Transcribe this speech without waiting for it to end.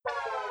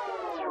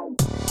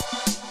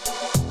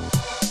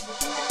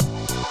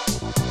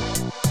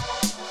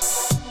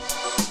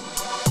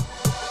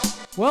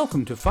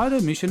Welcome to Photo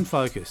Mission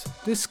Focus,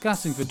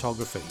 discussing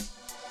photography.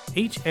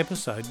 Each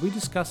episode we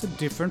discuss a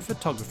different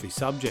photography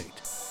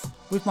subject.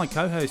 With my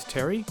co-host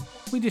Terry,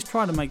 we just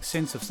try to make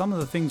sense of some of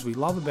the things we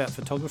love about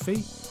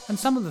photography and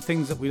some of the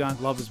things that we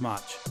don't love as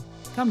much.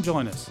 Come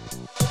join us.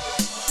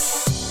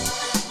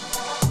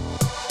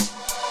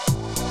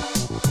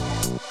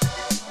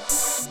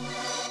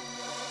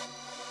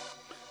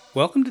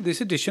 Welcome to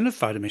this edition of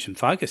Photo Mission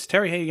Focus.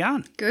 Terry, how you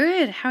going?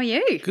 Good. How are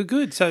you?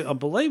 Good. So I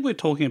believe we're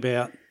talking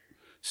about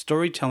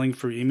storytelling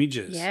through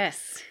images.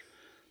 Yes.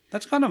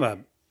 That's kind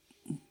of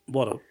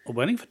what a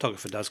wedding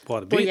photographer does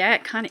quite a bit. Well, yeah,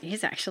 it kind of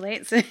is actually.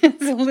 It's a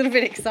little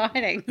bit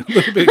exciting. A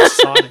little bit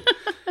exciting.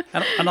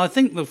 And I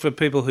think that for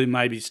people who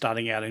may be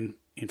starting out in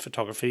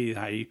photography,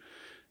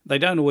 they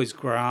don't always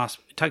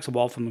grasp, it takes a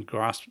while for them to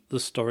grasp the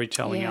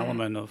storytelling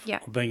element of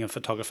being a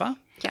photographer.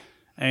 Yeah.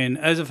 And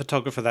as a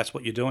photographer, that's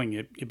what you're doing.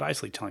 You're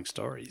basically telling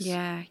stories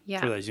through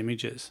those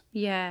images.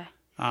 Yeah.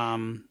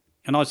 And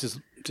I was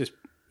just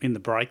in the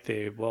break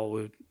there while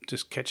we were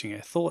just catching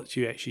our thoughts,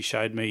 you actually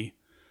showed me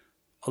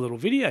a little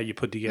video you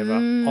put together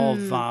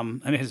of,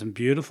 and it has some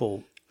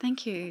beautiful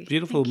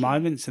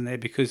moments in there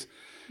because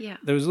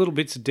there was little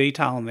bits of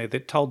detail in there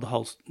that told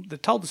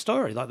the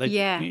story. Like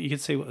you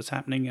could see what was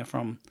happening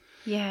from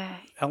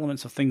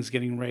elements of things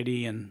getting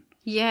ready and.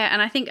 Yeah,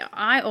 and I think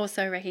I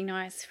also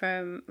recognise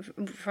from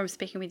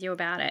speaking with you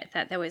about it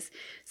that there was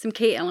some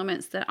key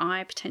elements that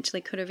I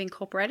potentially could have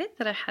incorporated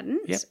that I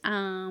hadn't. Yep.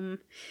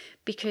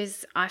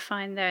 Because I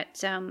find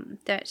that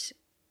that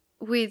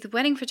with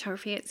wedding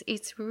photography,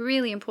 it's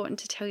really important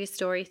to tell your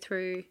story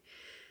through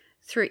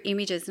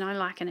images, and I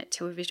liken it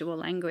to a visual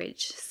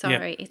language. So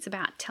it's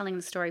about telling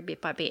the story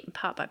bit by bit and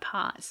part by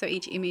part. So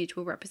each image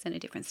will represent a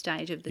different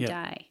stage of the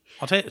day.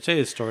 I'll tell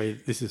you a story.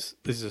 This is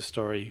a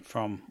story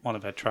from one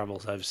of our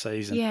travels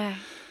overseas.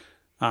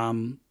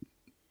 And,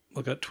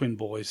 we've got twin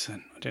boys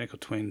and identical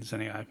twins.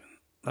 Anyway,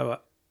 they were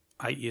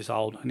 8 years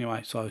old.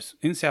 Anyway, so I was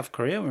in South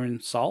Korea. We're in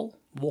Seoul,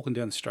 walking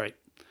down the street,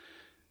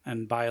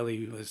 and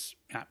Bailey was,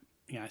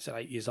 he's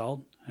 8 years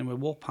old, and we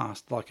walked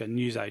past like a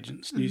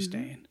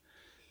newsstand.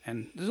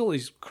 And there's all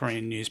these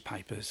Korean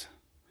newspapers.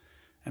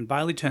 And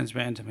Bailey turns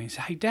around to me and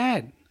says, "Hey,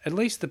 Dad, at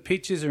least the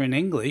pictures are in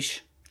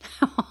English."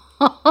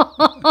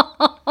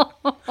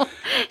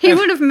 He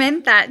would have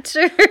meant that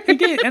too. He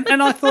did.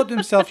 And I thought to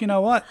himself, you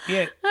know what?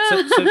 Yeah.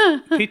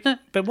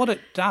 But what it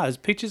does,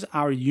 pictures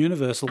are a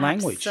universal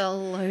language.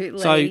 Absolutely.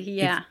 So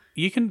if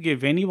you can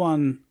give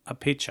anyone a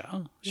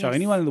picture, show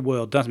anyone in the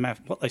world, doesn't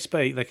matter what they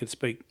speak. They could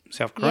speak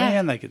South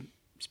Korean, they could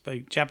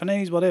speak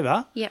Japanese,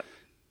 whatever. Yep.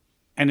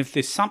 And if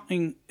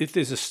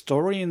there's a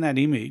story in that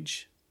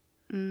image,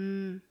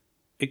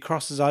 it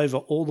crosses over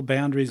all the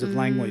boundaries of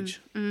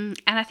language. And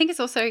I think it's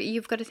also,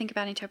 you've got to think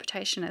about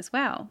interpretation as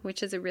well,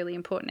 which is a really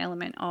important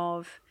element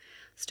of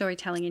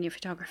storytelling in your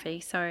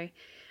photography. So,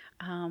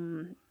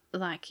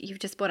 like you've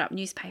just brought up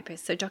newspapers,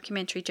 so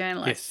documentary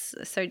journalists.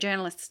 Yes. So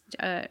journalists,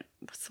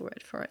 what's the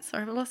word for it?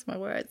 Sorry, I've lost my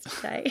words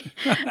today.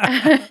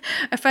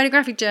 A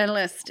photographic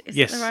journalist, is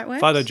that the right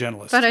word?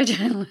 Photojournalist.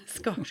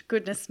 Photojournalist, God,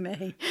 goodness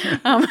me.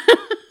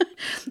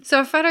 So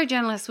a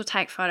photojournalist will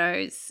take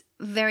photos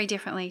very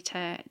differently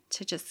to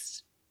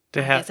just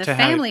as a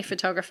family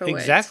photographer would.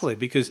 Exactly,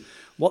 because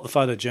what the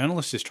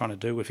photojournalist is trying to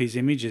do with his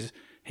images,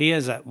 he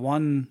has that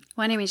one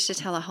image to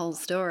tell a whole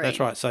story. That's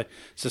right. So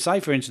say,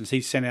 for instance,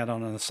 he's sent out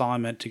on an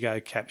assignment to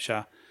go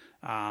capture,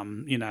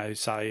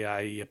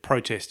 say a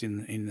protest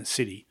in the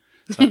city.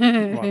 So,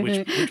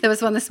 there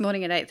was one this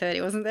morning at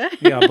 8:30, wasn't there?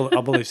 Yeah,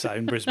 I believe so,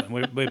 in Brisbane.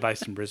 We're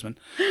based in Brisbane.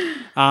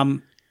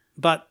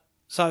 But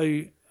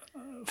so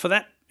for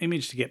that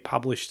image to get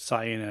published,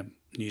 say, in a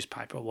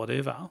newspaper or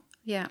whatever,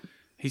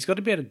 he's got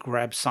to be able to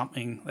grab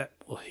something that,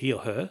 well, he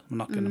or her, I'm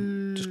not going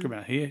to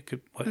discriminate here,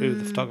 who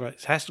the photographer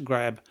is, has to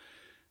grab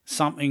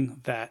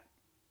something that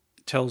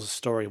tells a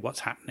story of what's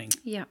happening.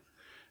 Yeah.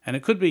 And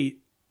it could be,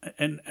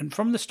 and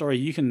from the story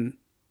you can,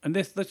 and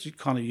let's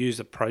kind of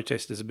use a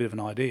protest as a bit of an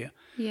idea.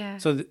 Yeah.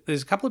 So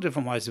there's a couple of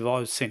different ways if I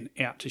was sent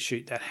out to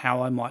shoot that,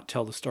 how I might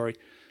tell the story.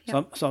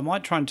 Yep. So I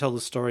might try and tell the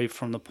story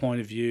from the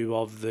point of view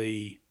of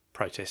the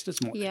protesters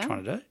and what they're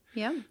trying to do.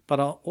 Yeah. But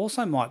I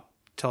also might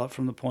tell it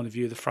from the point of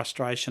view of the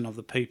frustration of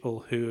the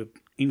people who are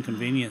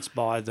inconvenienced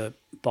by the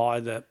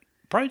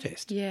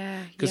protest.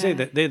 Yeah. Because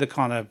they're the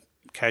kind of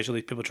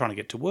casualty people trying to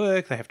get to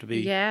work. They have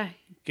to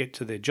get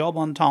to their job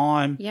on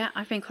time. Yeah,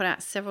 I've been caught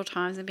out several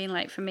times and been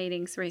late for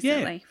meetings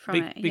recently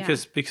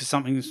because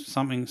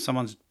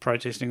someone's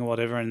protesting or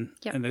whatever and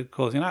they're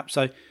causing it up.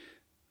 So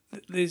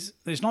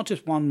there's not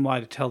just one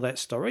way to tell that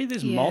story.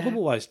 There's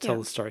multiple ways to tell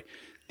the story.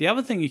 The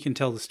other thing you can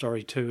tell the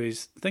story too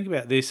is, think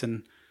about this,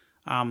 and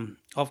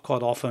I've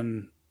quite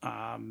often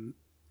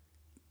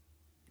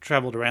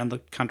travelled around the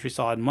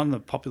countryside, and one of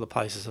the popular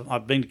places,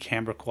 I've been to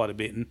Canberra quite a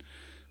bit, and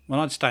when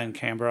I'd stay in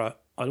Canberra,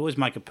 I'd always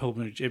make a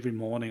pilgrimage every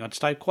morning. I'd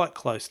stay quite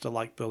close to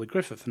Lake Burley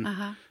Griffith,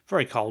 and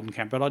very cold in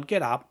Canberra, but I'd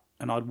get up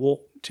and I'd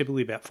walk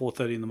typically about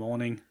 4:30 in the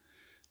morning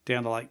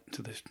down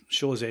to the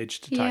shore's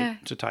edge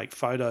to take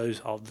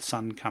photos of the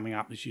sun coming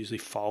up. There's usually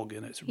fog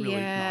and it's really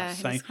nice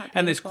scene.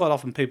 And there's quite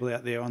often people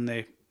out there on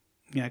their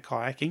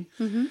kayaking.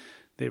 Mm-hmm.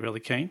 They're really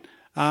keen.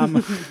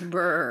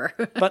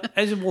 But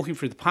as you're walking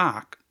through the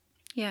park,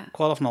 yeah,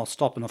 quite often I'll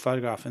stop and I'll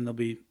photograph, and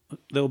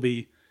there'll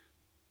be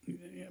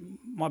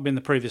might be in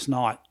the previous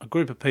night, a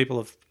group of people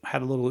have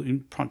had a little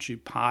impromptu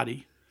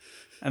party,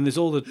 and there's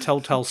all the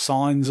telltale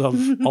signs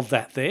of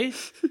that there,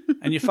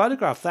 and you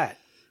photograph that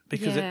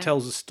because it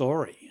tells a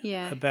story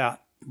about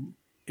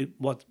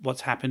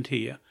what's happened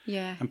here,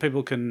 and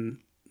people can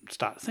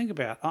start to think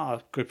about,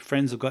 a group of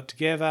friends have got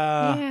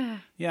together,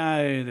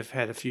 they've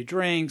had a few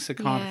drinks, they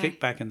kind of kick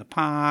back in the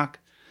park,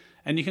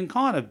 and you can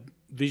kind of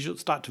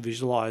start to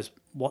visualise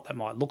what that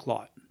might look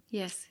like.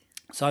 Yes.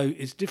 So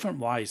it's different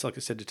ways, like I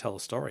said, to tell a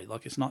story.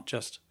 Like it's not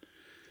just,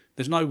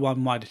 there's no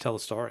one way to tell a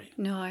story.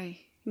 No,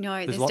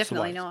 there's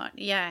definitely not.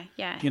 Yeah.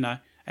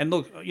 And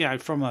look,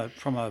 from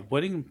a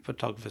wedding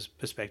photographer's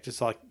perspective,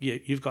 it's like,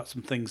 you've got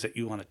some things that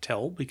you want to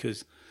tell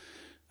because,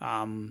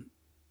 the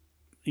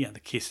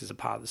kiss is a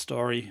part of the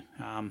story.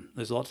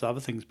 There's lots of other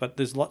things, but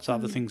there's lots of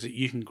other things that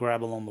you can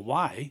grab along the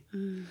way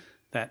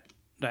that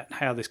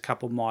how this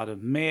couple might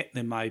have met.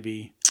 There may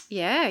be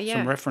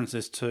some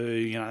references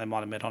to, they might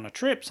have met on a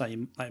trip, so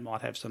they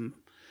might have some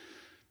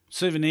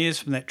souvenirs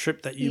from that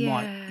trip that you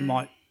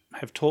might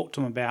have talked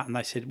to them about, and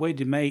they said, "Where'd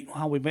you meet?"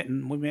 "Well, we met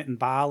in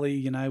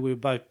Bali. We were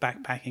both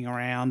backpacking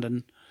around,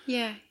 and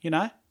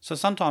So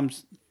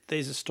sometimes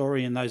there's a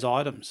story in those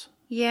items.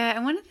 Yeah,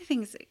 and one of the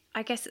things,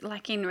 I guess,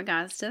 like in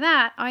regards to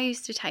that, I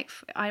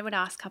would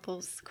ask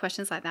couples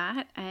questions like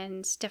that,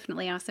 and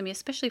definitely ask them,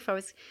 especially if I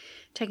was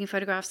taking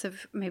photographs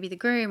of maybe the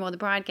groom or the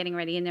bride getting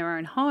ready in their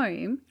own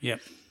home.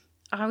 Yep.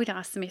 I would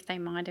ask them if they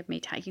minded me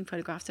taking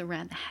photographs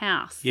around the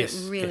house that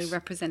really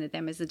represented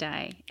them as a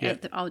day,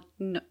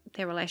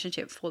 their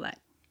relationship for that,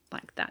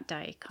 like that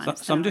day kind of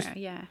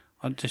scenario.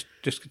 I'm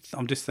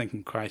just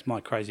thinking crazy.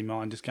 My crazy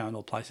mind just going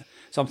all places.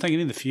 So I'm thinking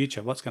in the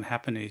future, what's going to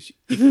happen is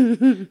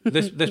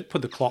let's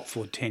put the clock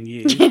forward 10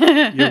 years.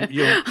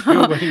 You're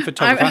a wedding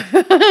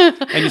photographer,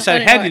 and you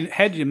say, how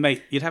did you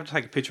meet? You'd have to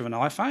take a picture of an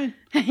iPhone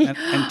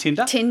and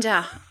Tinder.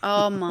 Tinder.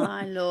 Oh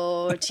my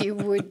Lord, you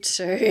would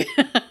too.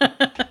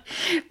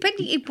 But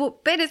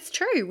it's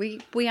true.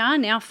 We are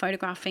now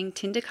photographing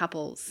Tinder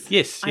couples.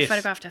 Yes. I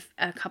photographed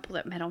a couple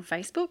that met on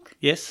Facebook.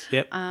 Yes.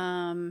 Yep.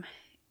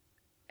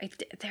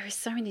 There are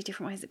so many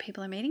different ways that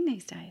people are meeting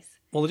these days.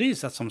 Well, it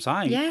is. That's what I'm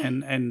saying. Yeah.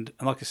 And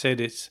like I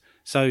said, it's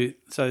and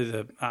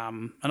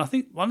I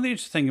think one of the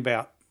interesting thing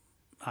about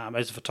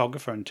as a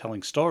photographer and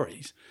telling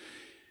stories,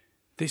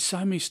 there's so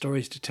many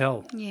stories to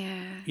tell.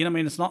 Yeah. You know what I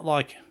mean? It's not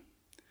like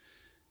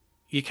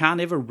you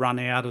can't ever run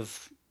out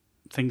of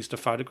things to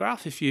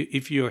photograph if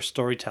you're a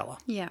storyteller.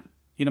 Yeah.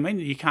 You know what I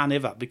mean? You can't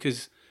ever,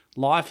 because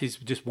life is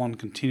just one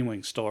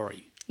continuing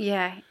story.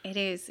 Yeah, it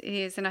is. It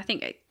is. And I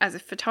think as a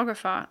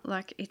photographer,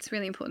 like, it's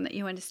really important that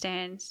you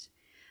understand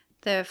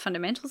the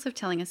fundamentals of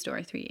telling a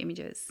story through your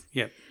images.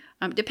 Yep.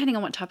 Depending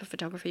on what type of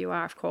photographer you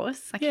are, of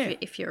course. Like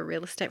if you're a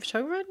real estate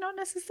photographer, not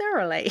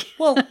necessarily.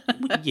 Well,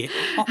 yeah,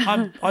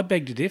 I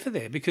beg to differ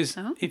there, because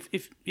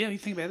if you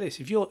think about this,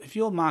 if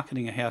you're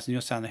marketing a house and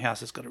you're selling a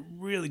house that's got a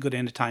really good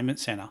entertainment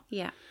centre,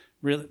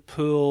 really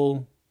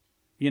pool,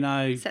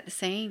 set the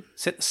scene.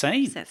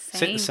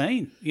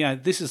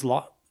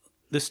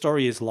 This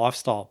story is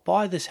lifestyle.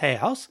 Buy this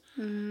house,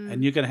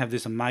 and you're going to have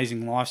this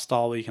amazing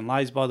lifestyle where you can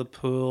laze by the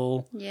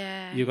pool.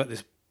 Yeah. You've got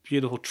this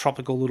beautiful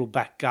tropical little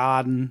back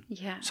garden.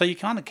 Yeah. So you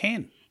kind of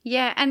can.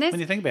 Yeah, and when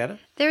you think about it,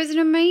 there is an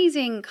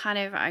amazing kind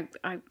of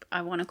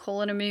I want to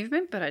call it a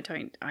movement, but I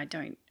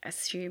don't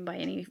assume by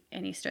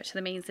any stretch of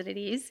the means that it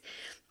is.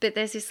 But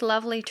there's this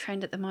lovely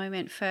trend at the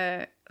moment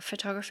for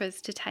photographers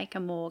to take a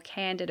more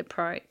candid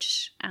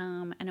approach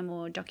and a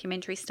more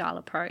documentary style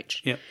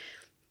approach. Yep.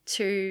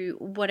 To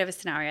whatever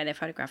scenario they're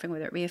photographing,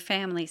 whether it be a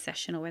family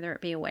session or whether it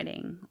be a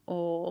wedding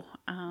or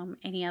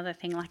any other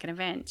thing like an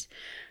event.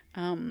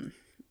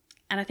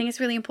 And I think it's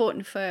really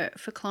important for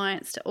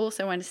clients to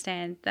also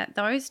understand that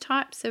those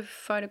types of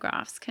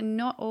photographs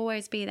cannot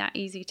always be that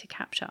easy to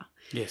capture.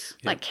 Yes.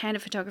 Like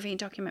candid photography and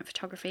document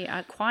photography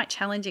are quite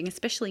challenging,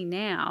 especially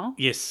now.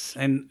 Yes.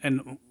 And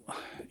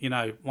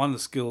one of the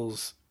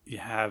skills you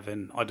have,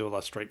 and I do a lot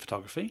of street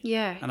photography.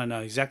 Yeah. And I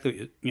know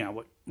exactly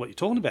what you're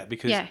talking about,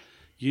 because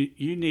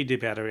you need to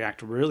be able to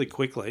react really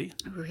quickly.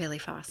 Really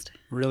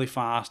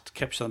fast,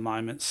 capture the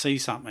moment, see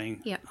something.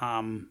 Yeah.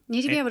 You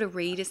need to be able to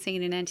read a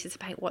scene and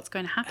anticipate what's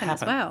going to happen.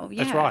 As well.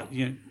 Yeah. That's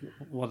right.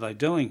 What are they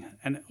doing?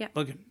 And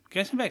look,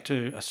 getting back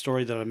to a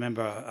story that I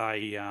remember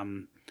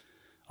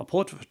a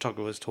portrait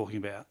photographer was talking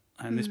about,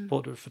 and this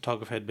portrait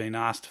photographer had been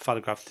asked to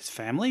photograph this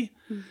family,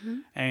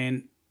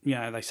 and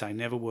they say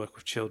never work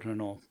with children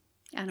or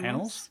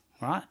animals.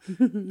 Right,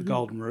 the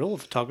golden rule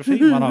of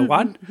photography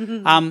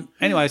 101.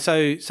 Anyway,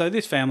 so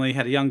this family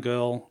had a young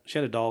girl. She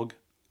had a dog.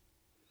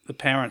 The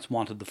parents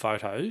wanted the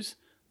photos.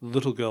 The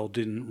little girl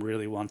didn't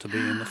really want to be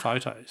in the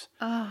photos.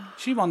 Oh,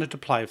 she wanted to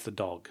play with the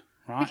dog.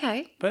 Right.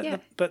 Okay.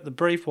 But the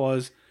brief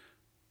was,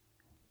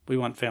 we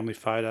want family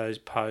photos,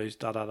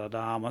 posed, I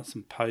want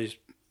some posed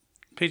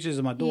pictures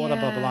of my daughter,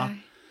 blah blah blah.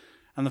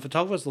 And the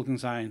photographer's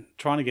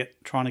trying to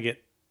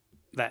get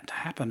that to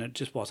happen, it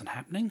just wasn't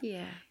happening.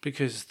 Yeah.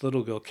 Because the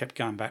little girl kept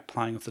going back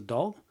playing with the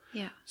dog.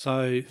 Yeah.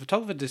 So the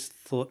photographer just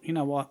thought, you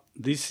know what,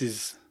 this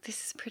is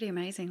pretty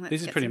amazing.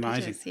 This is pretty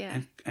amazing. Pictures,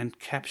 yeah. And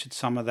captured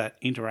some of that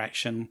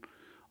interaction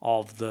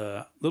of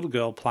the little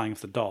girl playing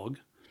with the dog.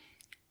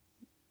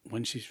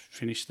 When she's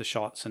finished the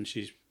shots and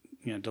she's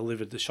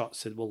delivered the shots,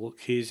 said, well, look,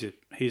 here's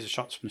the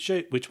shots from the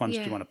shoot. Which ones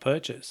do you want to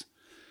purchase?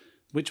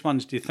 Which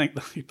ones do you think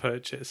that you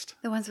purchased?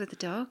 The ones with the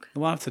dog? The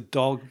one with the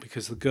dog,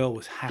 because the girl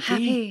was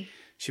happy.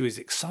 She was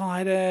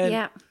excited.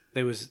 Yeah.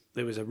 There was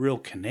a real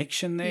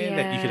connection there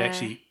that you could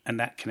actually, and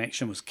that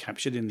connection was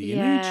captured in the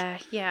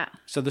image. Yeah.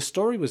 So the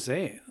story was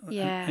there.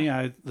 Yeah.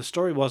 And, the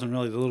story wasn't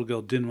really the little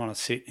girl didn't want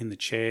to sit in the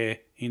chair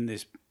in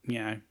this,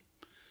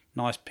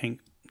 nice pink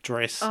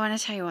dress. Oh, and I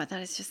tell you what,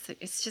 it's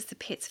just the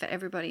pits for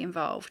everybody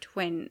involved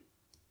when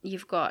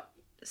you've got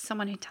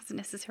someone who doesn't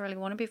necessarily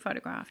want to be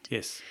photographed.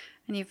 Yes.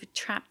 And you've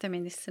trapped them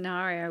in this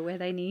scenario where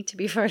they need to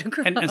be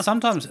photographed. And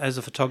sometimes as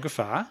a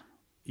photographer,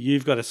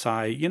 you've got to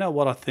say, you know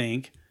what, I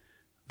think,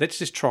 let's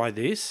just try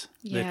this.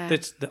 Yeah.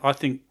 I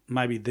think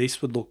maybe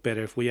this would look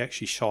better if we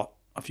actually shot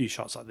a few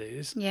shots like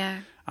this. Yeah.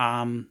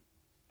 And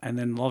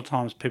then a lot of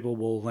times people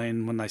will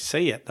then, when they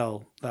see it,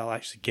 they'll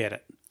actually get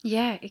it.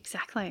 Yeah,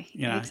 exactly.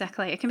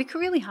 Exactly. It can be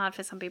really hard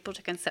for some people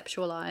to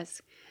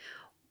conceptualize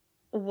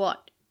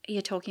what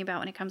you're talking about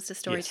when it comes to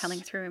storytelling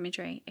through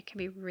imagery. It can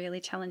be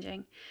really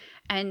challenging.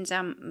 And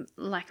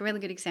like a really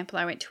good example,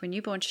 I went to a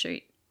newborn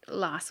shoot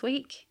last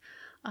week,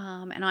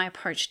 and I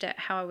approached it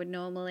how I would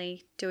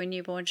normally do a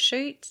newborn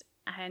shoot.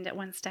 And at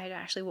one stage, I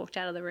actually walked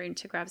out of the room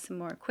to grab some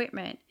more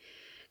equipment,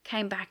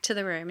 came back to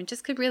the room and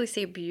just could really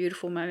see a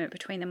beautiful moment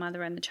between the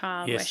mother and the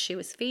child where she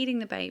was feeding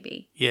the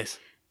baby. Yes.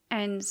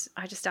 And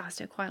I just asked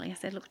her quietly, I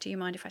said, look, do you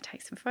mind if I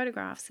take some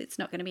photographs? It's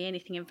not going to be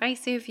anything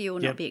invasive. You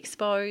will not be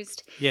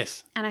exposed.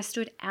 Yes. And I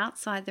stood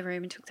outside the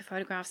room and took the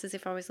photographs as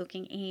if I was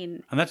looking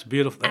in. And that's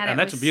beautiful. And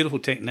that's a beautiful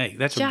technique.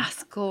 That's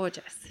just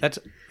gorgeous.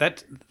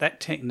 That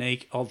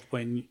technique of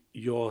when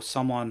you're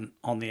someone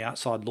on the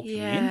outside looking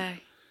in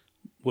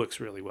works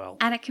really well.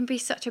 And it can be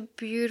such a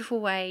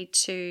beautiful way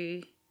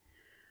to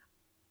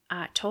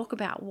talk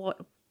about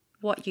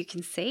what you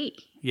can see.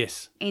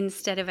 Yes.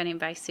 Instead of an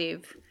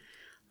invasive,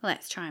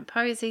 let's try and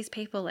pose these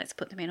people, let's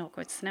put them in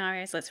awkward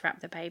scenarios, let's wrap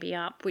the baby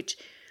up, which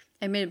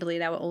admittedly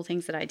they were all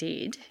things that I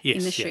did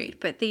in the shoot.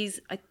 But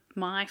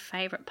my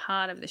favourite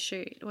part of the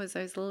shoot was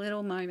those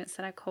little moments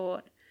that I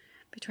caught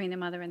between the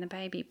mother and the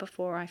baby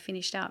before I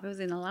finished up. It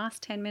was in the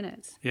last 10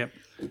 minutes. Yep.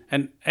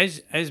 And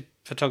as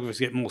photographers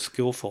get more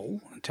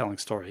skillful in telling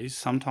stories,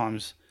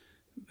 sometimes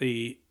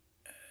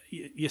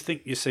you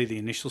think you see the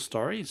initial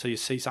story, so you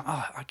see something,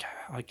 okay,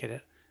 I get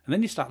it. And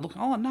then you start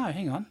looking, no,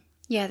 hang on.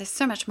 Yeah, there's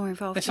so much more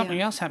involved. There's something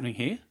else happening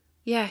here.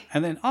 Yeah.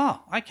 And then,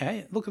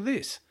 okay, look at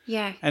this.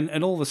 Yeah.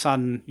 And all of a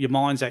sudden, your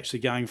mind's actually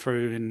going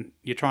through and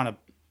you're trying to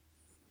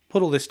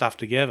put all this stuff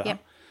together. Yep.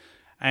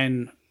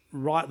 And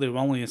rightly or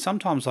wrongly, and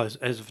sometimes as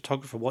a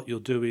photographer, what you'll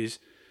do is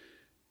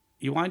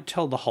you won't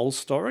tell the whole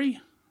story.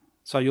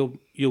 So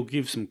you'll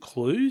give some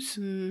clues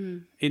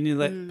and you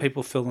let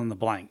people fill in the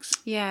blanks.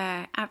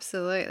 Yeah,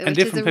 absolutely. Which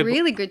is a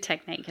really good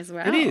technique as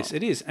well.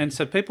 It is. And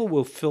so people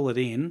will fill it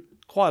in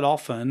quite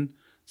often,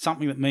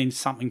 something that means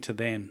something to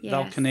them. Yes.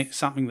 They'll connect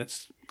something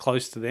that's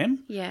close to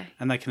them. Yeah.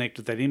 And they connect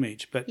with that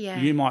image. But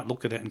you might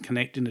look at it and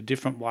connect in a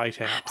different way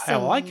to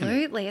how I connect.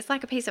 Absolutely. It's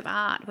like a piece of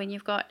art. When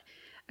you've got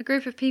a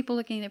group of people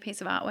looking at a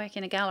piece of artwork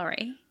in a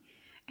gallery,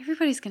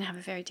 everybody's going to have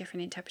a very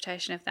different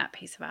interpretation of that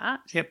piece of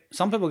art. Yep.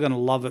 Some people are going to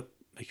love it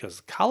because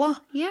of the colour.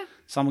 Yeah.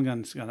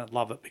 Someone's going to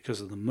love it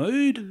because of the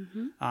mood.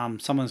 Mm-hmm.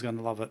 Someone's going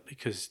to love it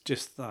because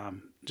just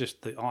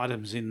the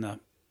items in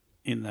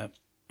the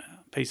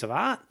piece of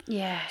art.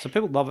 Yeah. So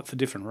people love it for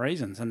different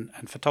reasons, and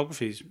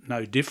photography is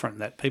no different.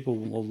 That people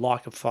will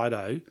like a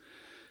photo,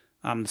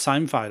 the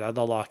same photo,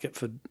 they'll like it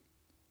for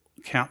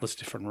countless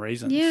different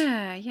reasons.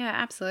 Yeah,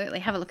 absolutely.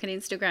 Have a look at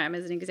Instagram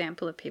as an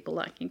example of people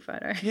liking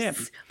photos. Yeah.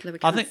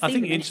 I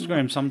think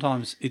Instagram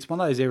sometimes, it's one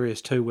of those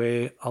areas too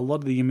where a lot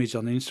of the images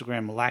on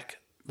Instagram lack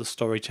the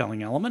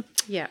storytelling element.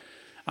 Yeah.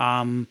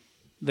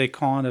 They're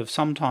kind of,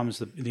 sometimes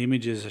the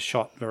images are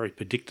shot very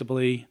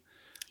predictably.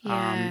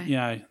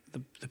 Yeah.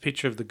 The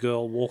picture of the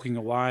girl walking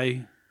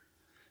away,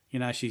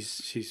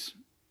 she's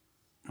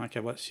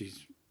okay,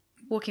 she's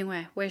walking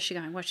where? Where's she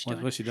going? What's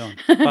she doing?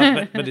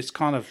 But it's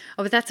kind of...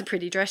 Oh, but that's a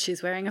pretty dress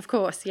she's wearing, of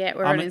course. Yeah,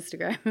 we're on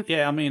Instagram.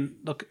 Yeah, I mean,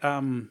 look, I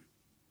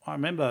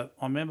remember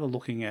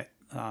looking at,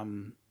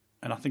 and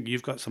I think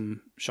you've got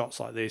some shots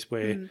like this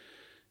where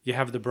you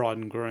have the bride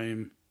and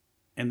groom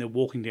and they're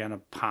walking down a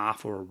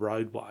path or a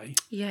roadway.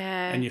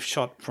 Yeah. And you've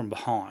shot from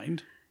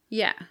behind.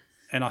 Yeah.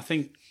 And I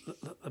think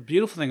the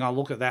beautiful thing, I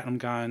look at that and I'm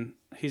going,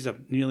 here's a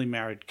newly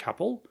married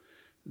couple.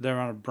 They're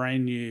on a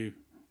brand new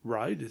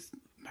road.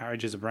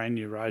 Marriage is a brand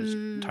new road.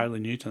 It's totally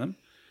new to them.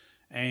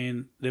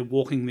 And they're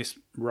walking this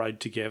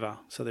road together.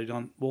 So they're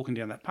walking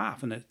down that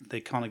path and they're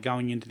kind of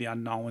going into the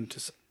unknown,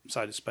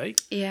 so to speak.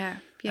 Yeah,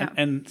 yeah.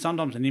 And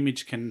sometimes an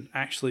image can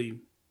actually,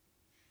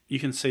 you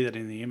can see that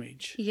in the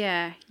image.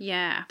 Yeah,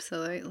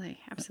 absolutely.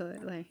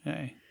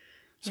 Yeah.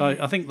 So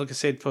I think, like I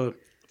said, for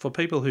for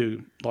people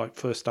who like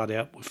first start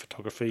out with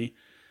photography,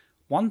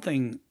 one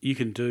thing you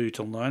can do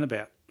to learn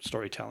about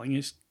storytelling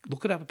is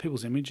look at other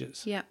people's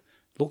images. Yeah.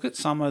 Go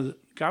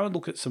and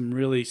look at some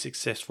really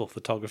successful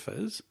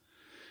photographers.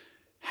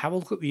 Have a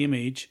look at the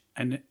image,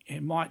 and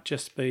it might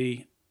just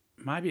be,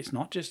 maybe it's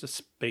not just a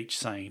speech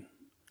scene.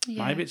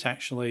 Yeah. Maybe it's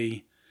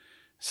actually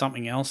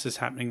something else is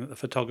happening that the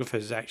photographer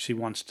actually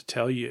wants to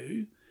tell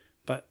you.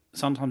 But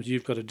sometimes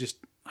you've got to just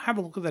have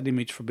a look at that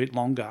image for a bit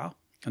longer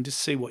and just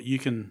see what you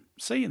can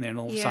see in there. And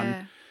all of a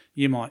sudden,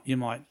 you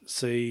might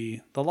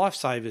see the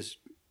lifesavers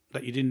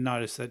that you didn't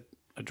notice that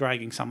are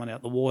dragging someone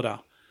out the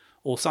water,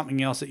 or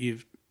something else that you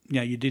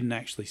didn't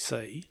actually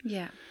see.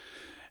 Yeah.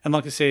 And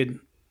like I said,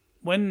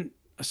 when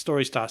a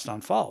story starts to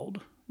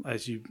unfold,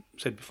 as you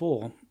said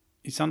before,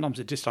 sometimes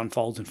it just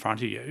unfolds in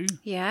front of you.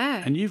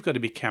 Yeah. And you've got to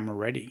be camera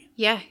ready.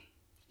 Yeah.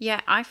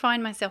 Yeah. I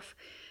find myself,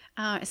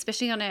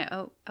 especially on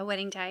a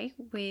wedding day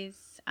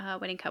with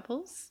wedding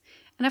couples,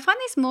 and I find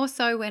this more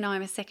so when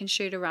I'm a second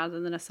shooter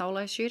rather than a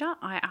solo shooter,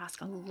 I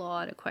ask a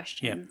lot of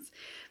questions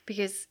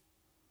because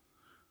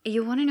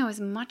you want to know as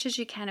much as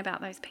you can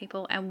about those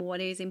people and what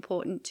is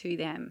important to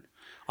them.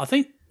 I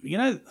think,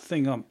 the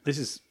thing, this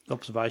is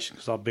observation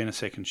because I've been a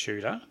second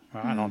shooter,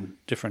 right, on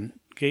different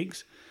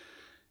gigs.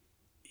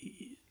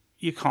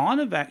 You kind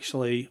of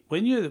actually,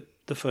 when you're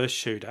the first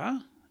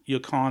shooter, you're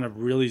kind of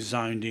really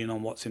zoned in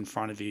on what's in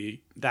front of you.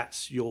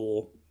 That's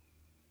your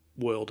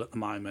world at the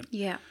moment.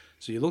 Yeah.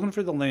 So you're looking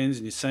through the lens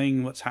and you're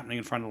seeing what's happening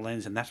in front of the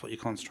lens, and that's what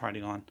you're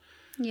concentrating on.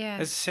 Yeah.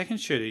 As a second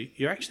shooter,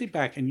 you're actually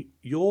back, and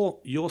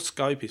your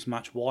scope is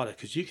much wider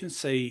because you can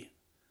see.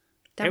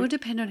 That will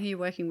depend on who you're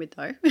working with,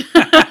 though.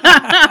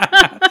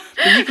 But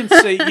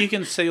you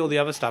can see all the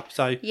other stuff.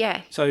 So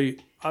yeah. So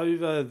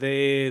over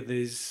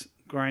there's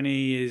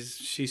Granny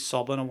she's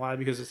sobbing away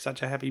because it's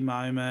such a happy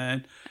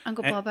moment.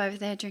 Uncle Bob over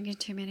there drinking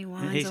too many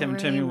wines. He's having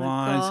too many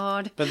wines.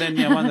 God. But then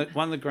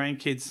one of the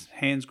grandkids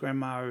hands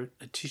Grandma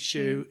a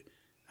tissue,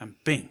 and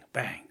bing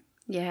bang.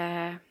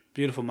 Yeah.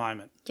 Beautiful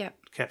moment. Yep.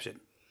 Captured.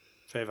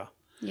 Forever.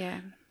 Yeah.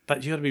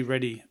 But you got to be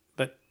ready.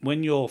 But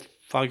when you're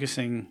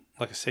focusing,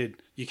 like I said,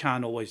 you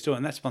can't always do it.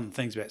 And that's one of the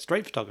things about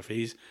street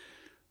photography is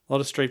a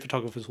lot of street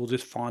photographers will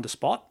just find a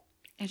spot.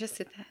 And just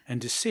sit there.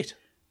 And just sit.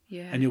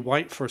 Yeah. And you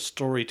wait for a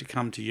story to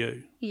come to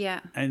you. Yeah.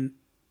 And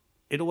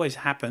it always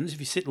happens. If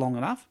you sit long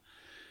enough,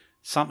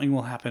 something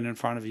will happen in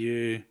front of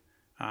you.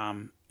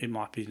 It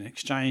might be an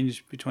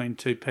exchange between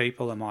two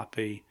people. It might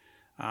be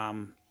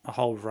a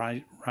whole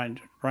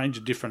range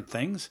of different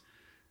things.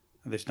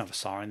 There's another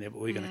siren there, but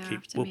we're going to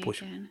keep. We'll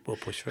push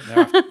for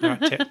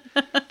it.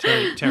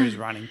 Terry's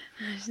running.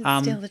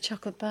 Steal the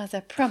chocolate bars,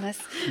 I promise.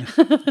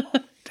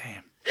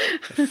 Damn,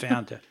 I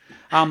found it.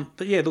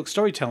 But yeah, look,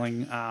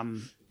 storytelling,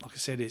 like I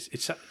said,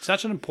 it's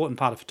such an important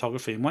part of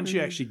photography, and once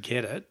you actually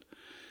get it,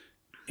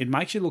 it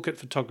makes you look at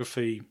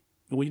photography.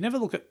 Well, you never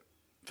look at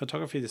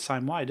photography the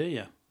same way, do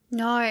you?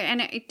 No,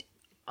 and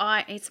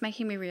it's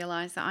making me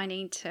realise that I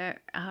need to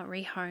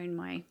rehone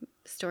my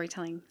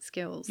storytelling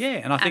skills.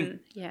 Yeah, and I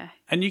think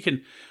and you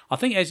can. I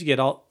think as you get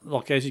old,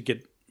 as you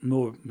get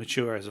more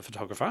mature as a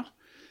photographer,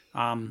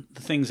 the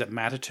things that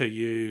matter to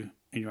you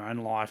in your own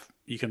life,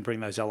 you can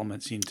bring those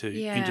elements into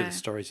the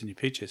stories in your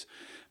pictures.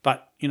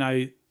 But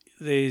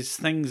there's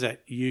things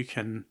that you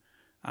can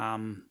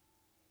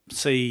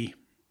see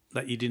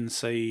that you didn't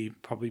see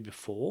probably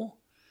before.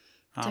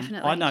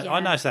 Definitely, I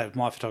noticed that with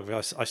my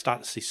photography. I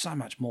start to see so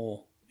much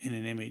more in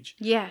an image.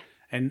 Yeah.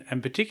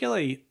 And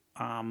particularly,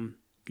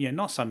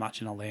 not so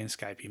much in a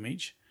landscape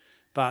image,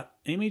 but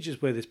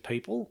images where there's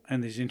people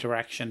and there's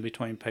interaction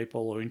between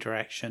people or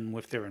interaction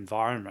with their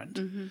environment.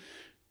 Mm-hmm.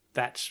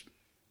 That's,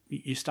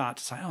 you start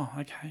to say, oh,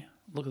 okay,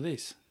 look at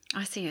this.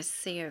 I see a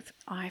sea of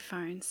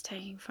iPhones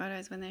taking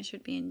photos when they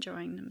should be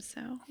enjoying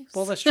themselves.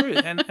 Well, that's true,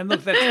 and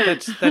look,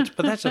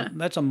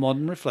 that's a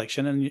modern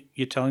reflection, and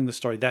you're telling the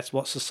story. That's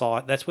what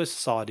society. That's where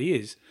society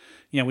is.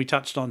 We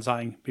touched on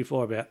saying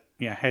before about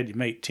how do you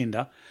meet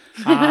Tinder.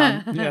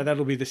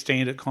 That'll be the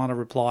standard kind of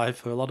reply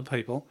for a lot of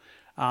people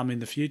in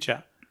the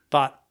future.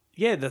 But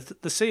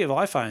the sea of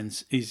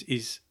iPhones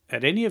is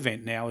at any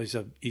event now is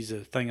a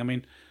thing. I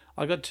mean,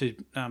 I got to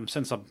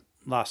since I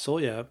last saw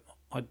you,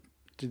 I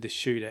did this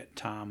shoot at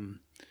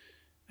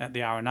the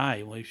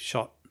RNA. We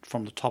shot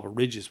from the top of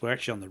ridges. We're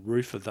actually on the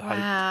roof of the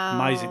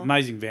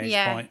amazing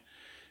vantage point.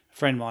 A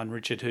friend of mine,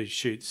 Richard, who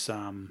shoots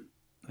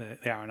the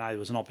RNA, there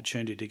was an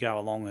opportunity to go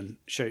along and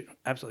shoot.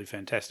 Absolutely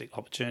fantastic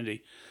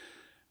opportunity.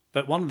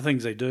 But one of the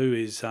things they do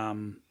is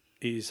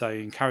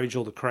they encourage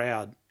all the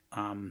crowd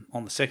on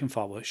the second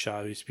fireworks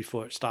shows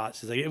before it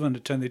starts. Is they get everyone to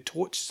turn their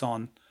torches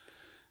on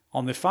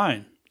their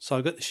phone. So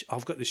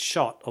I've got this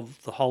shot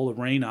of the whole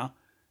arena.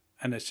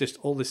 And it's just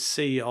all this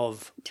sea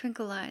of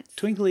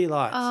twinkly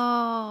lights.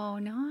 Oh,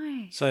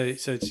 nice. So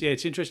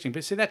it's interesting.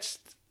 But see,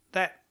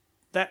 that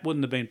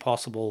wouldn't have been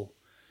possible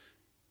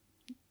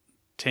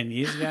 10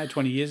 years ago,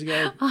 20 years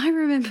ago. I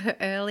remember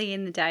early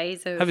in the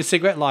days of... Have a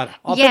cigarette lighter.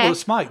 People would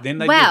smoke. Then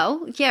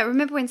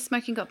remember when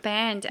smoking got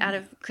banned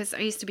because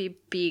I used to be a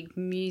big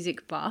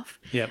music buff.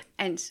 Yep.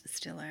 And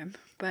still am.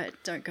 but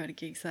don't go to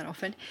gigs that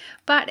often.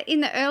 But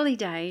in the early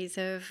days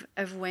of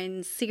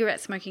when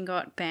cigarette smoking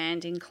got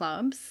banned in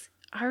clubs,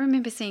 I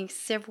remember seeing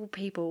several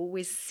people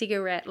with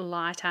cigarette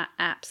lighter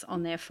apps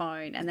on their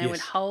phone, and they would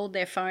hold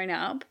their phone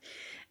up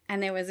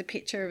and there was a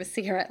picture of a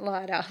cigarette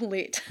lighter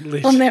lit.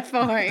 On their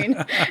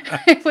phone.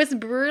 It was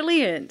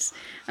brilliant.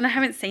 And I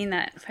haven't seen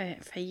that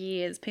for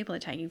years. People are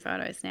taking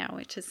photos now,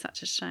 which is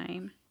such a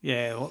shame.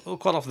 Yeah, well,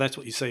 quite often that's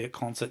what you see at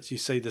concerts. You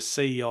see the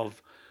sea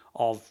of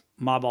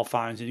mobile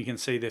phones and you can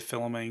see they're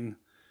filming.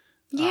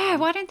 Yeah,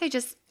 why don't they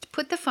just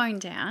put the phone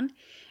down,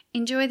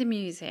 enjoy the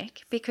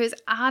music, because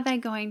are they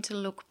going to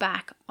look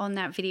back on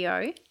that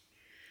video?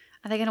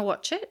 Are they going to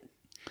watch it?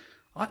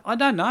 I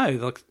don't know.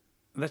 Like,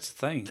 that's the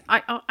thing.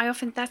 I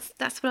often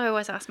that's what I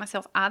always ask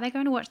myself. Are they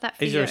going to watch that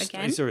video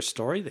again? Is there a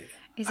story there?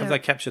 Have they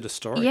captured a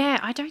story? Yeah,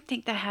 I don't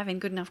think they have in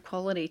good enough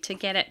quality to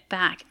get it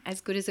back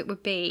as good as it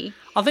would be.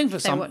 I think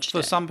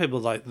for some people,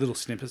 like little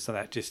snippets of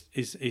that just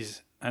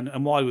is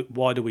and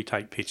why do we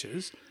take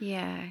pictures?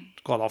 Yeah.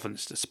 Quite often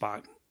it's to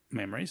spark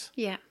memories.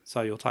 Yeah.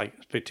 So you'll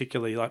take,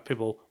 particularly like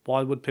people,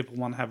 why would people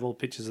want to have all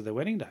pictures of their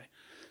wedding day?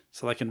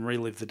 So they can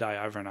relive the day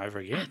over and over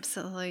again.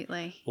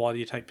 Absolutely. Why do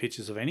you take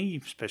pictures of any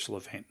special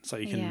event? So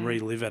you can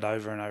relive it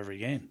over and over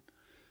again.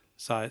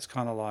 So it's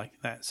kind of like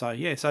that. So,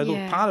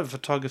 look, part of a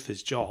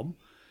photographer's job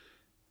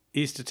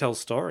is to tell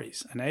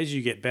stories. And as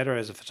you get better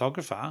as a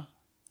photographer...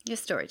 Your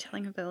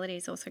storytelling ability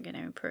is also going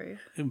to improve.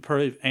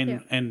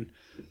 And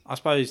I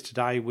suppose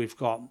today we've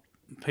got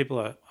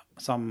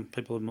some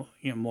people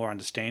are more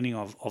understanding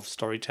of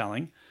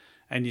storytelling,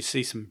 and you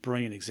see some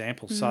brilliant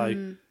examples.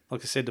 So,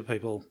 like I said to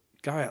people,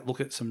 go out, look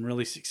at some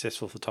really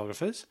successful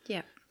photographers.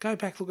 Yeah. Go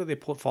back, look at their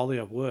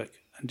portfolio of work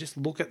and just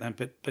look at them.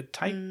 But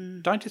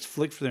don't just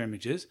flick for their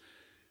images.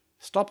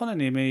 Stop on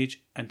an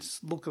image and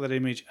look at that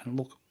image and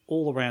look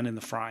all around in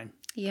the frame.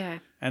 Yeah.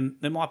 And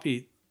there might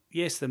be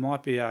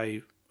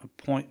a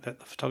point that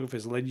the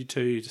photographer's led you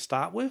to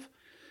start with,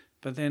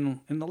 but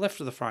then in the left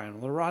of the frame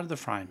or the right of the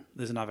frame,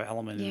 there's another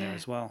element in there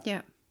as well.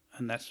 Yeah.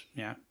 And that's,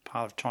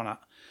 part of trying to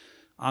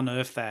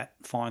unearth that,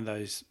 find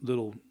those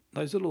little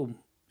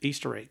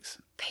Easter eggs.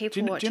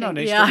 People watching. Do you know an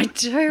Easter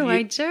egg?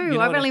 I do.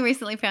 I've only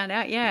recently found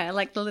out,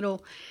 like the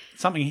little...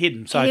 Something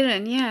hidden. So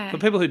hidden, yeah. For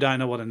people who don't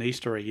know what an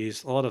Easter egg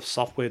is, a lot of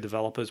software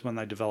developers, when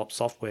they develop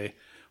software,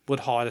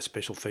 would hide a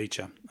special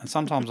feature. And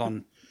sometimes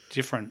on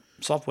different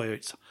software,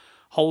 it's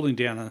holding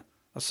down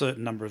a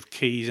certain number of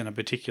keys in a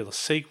particular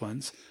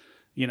sequence.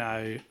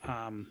 A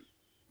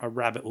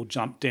rabbit will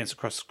dance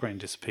across the screen,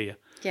 disappear.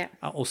 Yeah.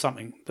 Or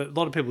something. But a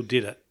lot of people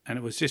did it, and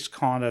it was just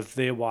kind of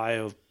their way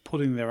of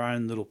putting their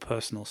own little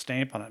personal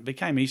stamp on it. It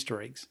became Easter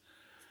eggs.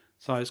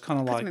 So it's kind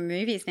of like... Some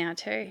movies now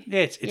too. Yeah,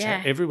 it's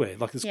everywhere.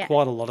 Like there's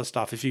quite a lot of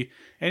stuff.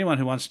 Anyone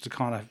who wants to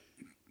kind of,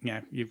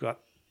 you've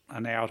got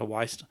an hour to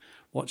waste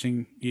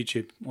watching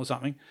YouTube or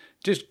something,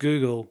 just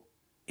Google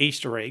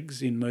Easter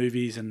eggs in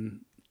movies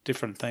and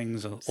different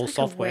things or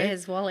software.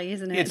 Where's Wally,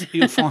 isn't it?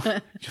 You'll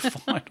find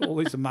all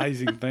these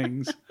amazing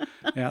things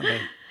out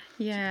there.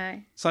 Yeah.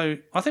 So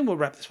I think we'll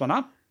wrap this one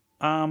up.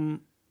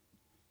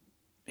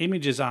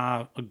 Images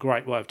are a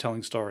great way of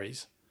telling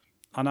stories.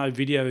 I know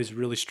video is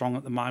really strong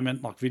at the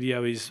moment. Like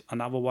video is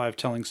another way of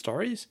telling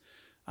stories,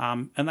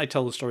 and they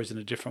tell the stories in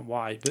a different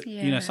way. But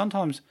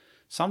sometimes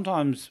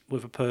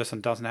if a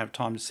person doesn't have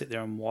time to sit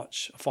there and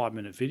watch a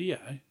 5-minute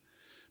video,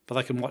 but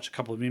they can watch a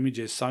couple of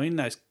images. So in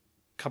those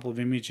couple of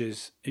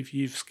images, if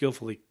you've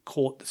skillfully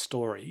caught the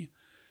story,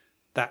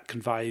 that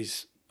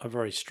conveys a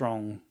very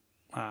strong,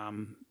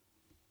 to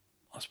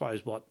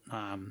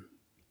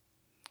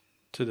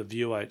the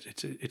viewer.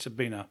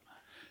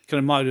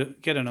 Can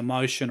get an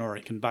emotion, or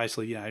it can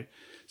basically,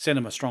 send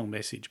them a strong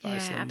message,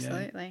 basically. Yeah,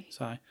 absolutely.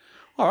 So,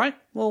 all right.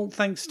 Well,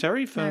 thanks,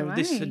 Terry, for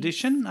this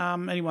edition.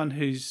 Anyone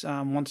who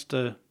wants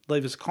to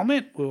leave us a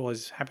comment, we're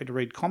always happy to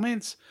read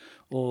comments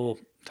or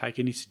take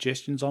any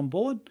suggestions on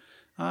board.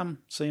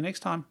 See you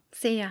next time.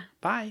 See ya.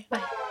 Bye.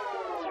 Bye.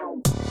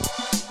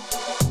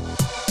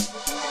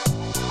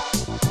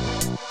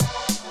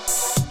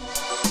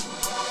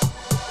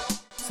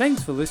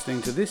 Thanks for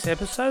listening to this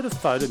episode of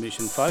Photo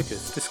Mission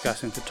Focus,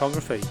 discussing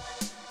photography.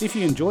 If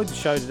you enjoyed the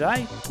show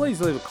today, please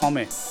leave a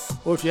comment.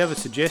 Or if you have a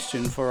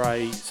suggestion for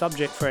a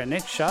subject for our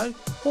next show,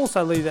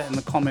 also leave that in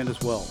the comment as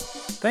well.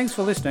 Thanks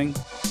for listening.